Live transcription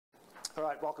All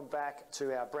right, welcome back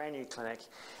to our brand new clinic,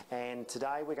 and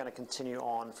today we're going to continue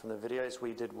on from the videos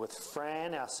we did with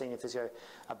Fran, our senior physio,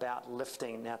 about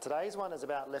lifting. Now today's one is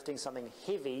about lifting something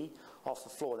heavy off the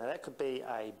floor. Now that could be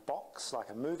a box, like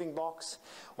a moving box,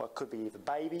 or it could be the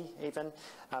baby even.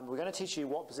 We're going to teach you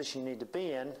what position you need to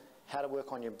be in, how to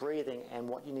work on your breathing, and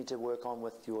what you need to work on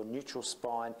with your neutral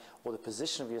spine or the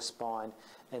position of your spine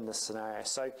in this scenario.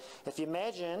 So if you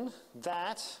imagine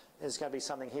that is going to be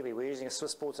something heavy. We're using a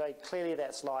Swiss ball today. Clearly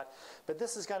that's light, but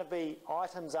this is going to be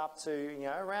items up to,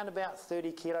 around about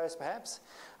 30 kilos perhaps.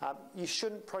 You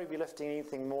shouldn't probably be lifting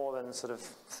anything more than sort of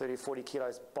 30, 40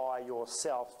 kilos by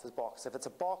yourself, this box. If it's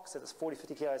a box, if it's 40,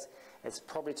 50 kilos, it's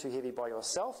probably too heavy by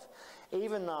yourself.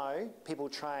 Even though people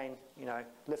train,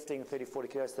 lifting 30, 40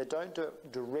 kilos, they don't do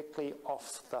it directly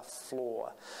off the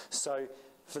floor. So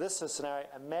for this scenario,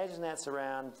 imagine that's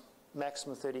around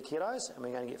maximum 30 kilos, and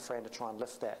we're going to get Fran to try and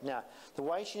lift that. Now, the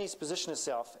way she needs to position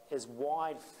herself is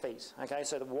wide feet. Okay,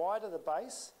 so the wider the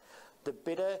base, the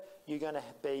better you're going to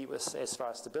be as far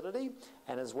as stability,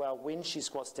 and as well when she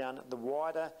squats down, the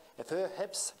wider, if her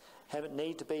hips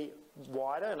need to be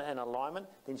wider and in alignment,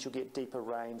 then she'll get deeper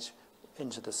range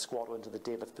into the squat or into the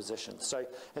deadlift position. So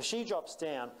if she drops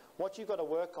down, what you've got to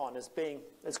work on is being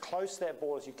as close to that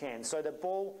ball as you can. So the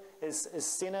ball is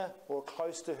center or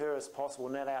close to her as possible,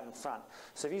 not out in front.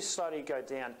 So if you slowly go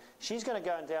down, she's going to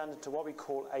go down into what we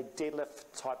call a deadlift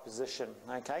type position.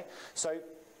 Okay, so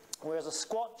whereas a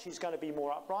squat, she's going to be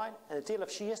more upright, and a deadlift,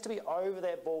 she has to be over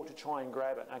that ball to try and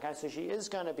grab it. Okay, so she is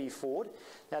going to be forward.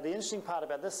 Now the interesting part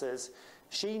about this is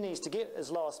she needs to get as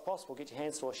low as possible, get your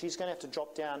hands forward. She's going to have to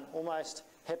drop down almost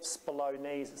hips below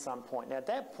knees at some point. Now at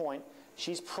that point,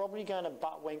 she's probably going to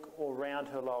butt wink or round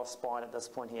her lower spine at this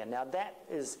point here. Now that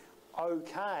is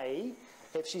okay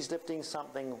if she's lifting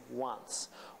something once.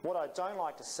 What I don't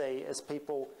like to see is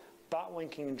people butt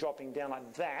winking and dropping down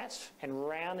like that and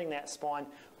rounding that spine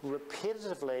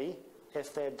repetitively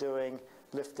if they're doing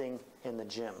lifting in the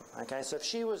gym. Okay, so if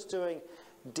she was doing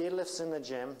deadlifts in the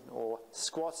gym or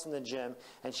squats in the gym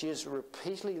and she is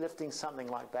repeatedly lifting something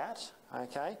like that,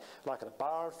 okay, like a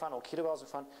bar in front or kettlebells in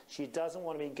front, she doesn't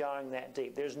want to be going that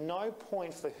deep. There's no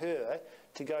point for her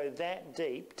to go that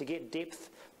deep to get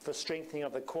depth for strengthening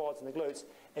of the quads and the glutes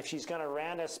if she's going to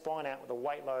round her spine out with a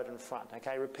weight load in front.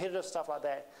 Okay, repetitive stuff like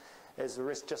that is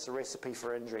just a recipe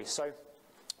for injury. So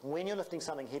when you're lifting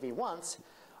something heavy once,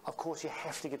 of course you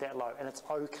have to get that low, and it's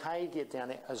okay to get down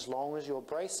there as long as you're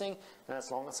bracing and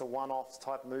as long as it's a one-off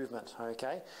type movement.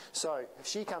 Okay, so if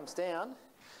she comes down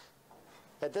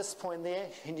at this point there,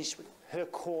 her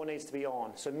core needs to be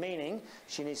on, so meaning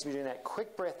she needs to be doing that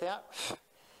quick breath out,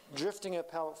 drifting her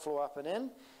pelvic floor up and in,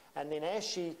 and then as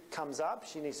she comes up,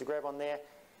 she needs to grab on there,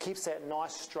 keeps that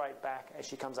nice straight back as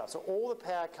she comes up. So all the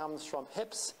power comes from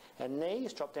hips and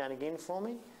knees. Drop down again for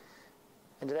me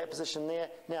into that position there.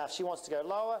 Now if she wants to go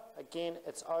lower, again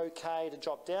it's okay to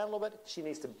drop down a little bit. She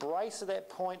needs to brace at that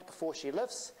point before she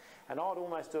lifts, and I'd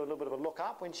almost do a little bit of a look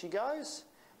up when she goes,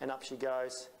 and up she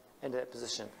goes into that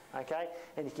position. Okay,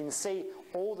 and you can see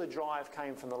all the drive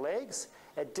came from the legs.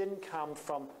 It didn't come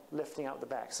from lifting up the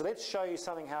back. So let's show you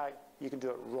something how you can do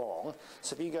it wrong.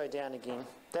 So if you go down again,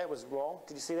 that was wrong.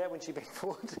 Did you see that when she bent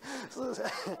forward? So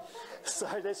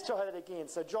let's try that again.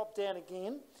 So drop down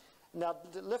again. Now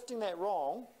lifting that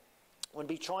wrong would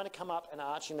be trying to come up and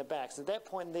arching the back. So at that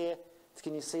point there,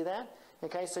 can you see that?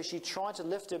 Okay, so she tried to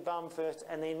lift her bum first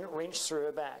and then wrench through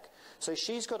her back. So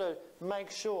she's got to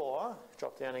make sure,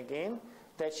 drop down again,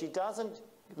 that she doesn't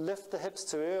lift the hips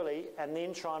too early and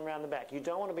then try and round the back. You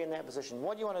don't want to be in that position.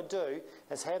 What you want to do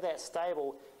is have that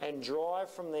stable and drive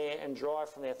from there and drive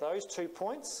from there. Those 2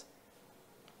 points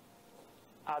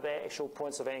are the actual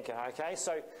points of anchor. Okay,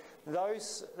 so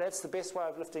that's the best way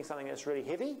of lifting something that's really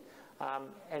heavy.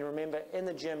 And remember, in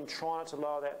the gym, try not to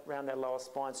lower that, round that lower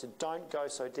spine, so don't go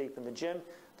so deep in the gym.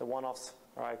 The one-offs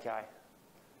are okay.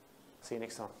 See you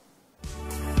next time.